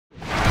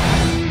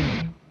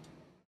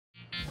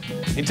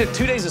It took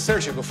 2 days of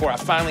searching before I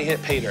finally hit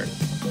pay dirt.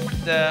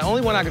 The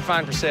only one I could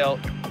find for sale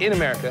in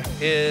America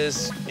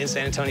is in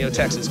San Antonio,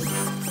 Texas.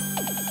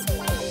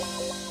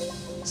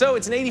 So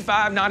it's an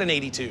 85, not an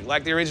 82,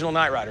 like the original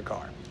Knight Rider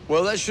car.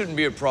 Well, that shouldn't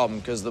be a problem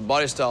because the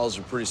body styles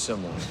are pretty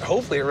similar.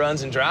 Hopefully it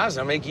runs and drives,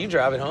 and I'll make you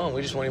drive it home.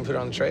 We just won't even put it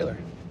on the trailer.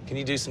 Can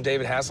you do some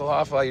David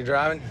Hasselhoff while you're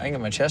driving? I can get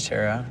my chest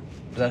hair out.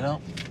 Does that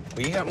help?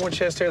 Well, you got more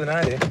chest hair than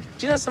I do. Did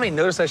you know somebody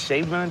noticed I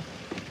shaved mine?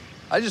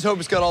 I just hope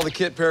it's got all the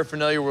KITT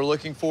paraphernalia we're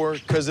looking for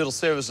because it'll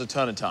save us a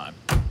ton of time.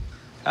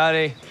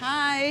 Howdy.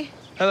 Hi.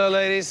 Hello,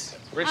 ladies.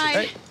 Richard.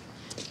 Hi. Hey.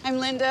 I'm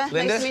Linda.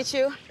 Linda? Nice to meet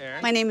you.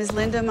 Aaron. My name is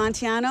Linda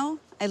Montiano.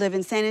 I live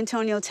in San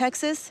Antonio,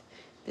 Texas.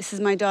 This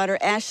is my daughter,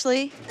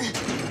 Ashley.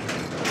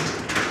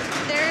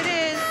 There it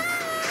is.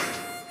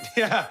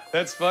 Yeah,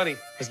 that's funny.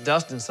 It's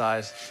Dustin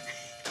size.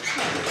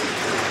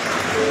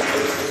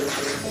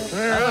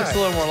 That Looks a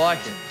little more like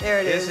it.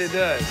 There it is. Yes, it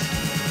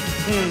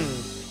does.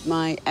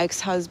 My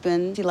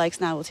ex-husband, he likes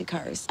novelty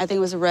cars. I think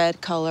it was a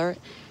red color.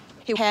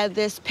 He had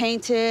this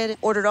painted,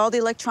 ordered all the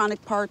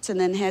electronic parts, and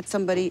then had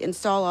somebody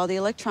install all the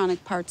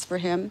electronic parts for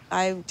him.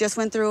 I just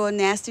went through a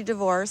nasty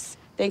divorce.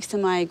 Thanks to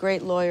my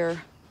great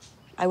lawyer,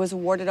 I was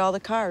awarded all the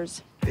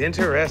cars.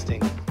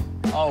 Interesting.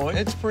 Oh,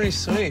 it's pretty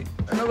sweet.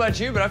 I don't know about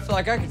you, but I feel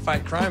like I could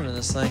fight crime in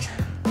this thing.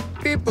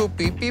 Beep, boop,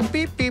 beep, beep,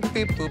 beep, beep,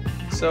 beep,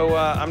 boop. So,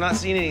 I'm not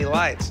seeing any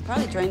lights.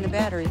 Probably drained the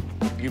battery.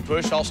 You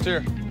push, I'll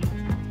steer.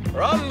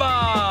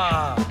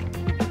 Rumba!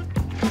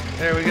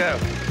 There we go.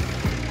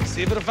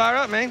 See if it'll fire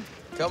up, man.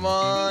 Come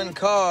on,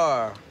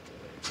 car.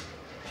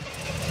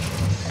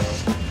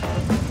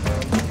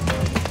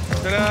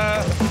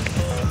 Ta-da!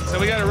 So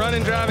we got a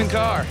running, driving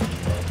car.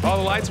 All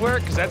the lights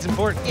work, because that's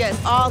important. Yes,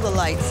 all the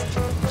lights.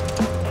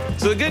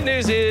 So the good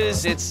news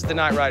is it's the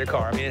Knight Rider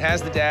car. I mean, it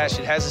has the dash,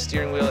 it has the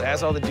steering wheel, it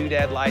has all the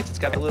doodad lights, it's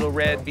got the little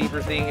red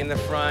beeper thing in the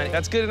front.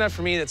 That's good enough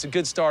for me. That's a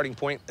good starting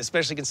point,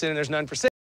 especially considering there's none for sale.